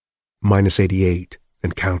-88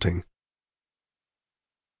 and counting.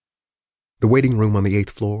 The waiting room on the 8th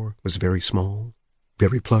floor was very small,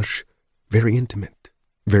 very plush, very intimate,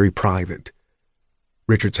 very private.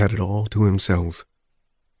 Richards had it all to himself.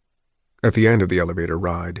 At the end of the elevator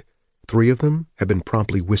ride, 3 of them had been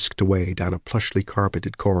promptly whisked away down a plushly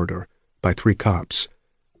carpeted corridor by 3 cops: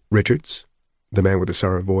 Richards, the man with the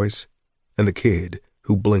sour voice, and the kid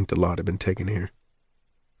who blinked a lot had been taken here.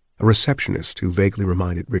 A receptionist who vaguely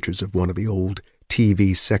reminded Richards of one of the old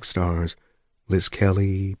TV sex stars, Liz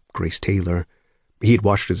Kelly, Grace Taylor, he had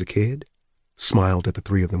watched as a kid, smiled at the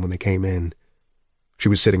 3 of them when they came in. She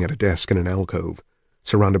was sitting at a desk in an alcove,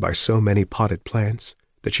 surrounded by so many potted plants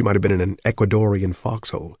that she might have been in an Ecuadorian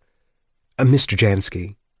foxhole. "Mr.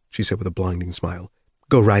 Jansky," she said with a blinding smile,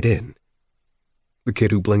 "go right in." The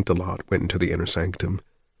kid who blinked a lot went into the inner sanctum.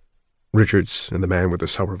 Richards and the man with the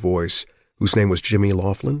sour voice, whose name was Jimmy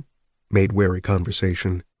Laughlin, made wary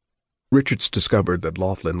conversation. Richards discovered that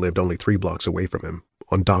Laughlin lived only 3 blocks away from him,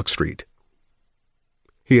 on Dock Street.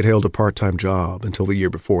 He had held a part-time job until the year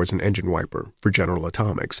before as an engine wiper for General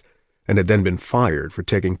Atomics, and had then been fired for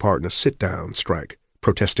taking part in a sit-down strike,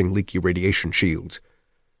 protesting leaky radiation shields.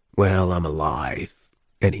 "Well, I'm alive,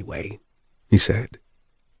 anyway," he said.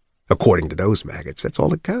 "According to those maggots, that's all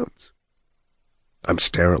that counts. I'm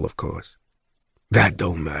sterile, of course. That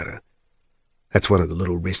don't matter. That's one of the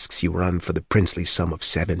little risks you run for the princely sum of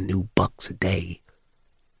 $7 a day."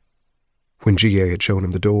 When G.A. had shown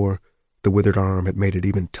him the door, the withered arm had made it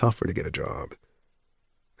even tougher to get a job.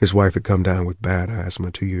 His wife had come down with bad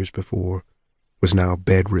asthma 2 years before, was now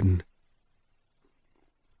bedridden.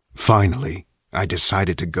 "Finally, I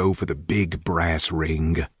decided to go for the big brass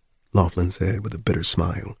ring," Laughlin said with a bitter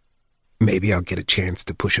smile. "Maybe I'll get a chance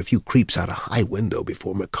to push a few creeps out a high window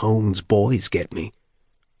before McCone's boys get me."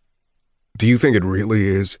 "Do you think it really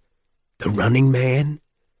is the Running Man?"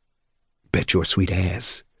 "Bet your sweet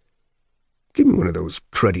ass. Give me one of those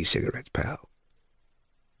cruddy cigarettes, pal."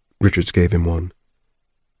 Richards gave him one.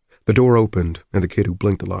 The door opened, and the kid who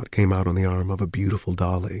blinked a lot came out on the arm of a beautiful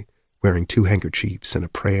dolly, wearing 2 handkerchiefs and a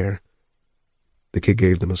prayer. The kid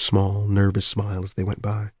gave them a small, nervous smile as they went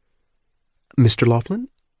by. "Mr. Laughlin,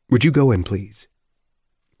 would you go in, please?"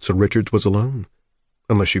 So Richards was alone,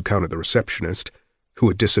 unless you counted the receptionist, who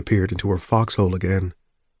had disappeared into her foxhole again.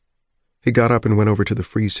 He got up and went over to the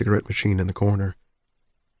free cigarette machine in the corner.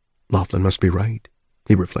 Laughlin must be right,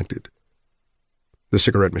 he reflected. The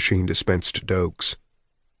cigarette machine dispensed dokes.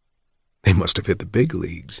 They must have hit the big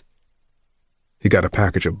leagues. He got a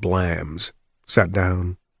package of Blams, sat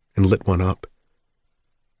down, and lit one up.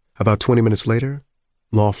 About 20 minutes later,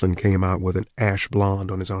 Laughlin came out with an ash blonde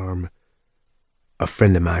on his arm. "A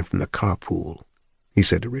friend of mine from the carpool," he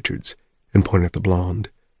said to Richards, and pointed at the blonde.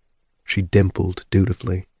 She dimpled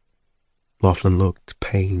dutifully. Laughlin looked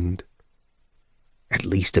pained. "At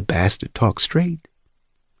least the bastard talks straight,"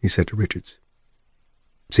 he said to Richards.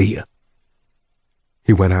 "See ya."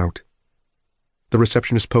 He went out. The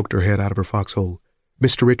receptionist poked her head out of her foxhole.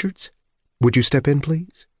 "Mr. Richards, would you step in,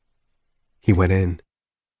 please?" He went in.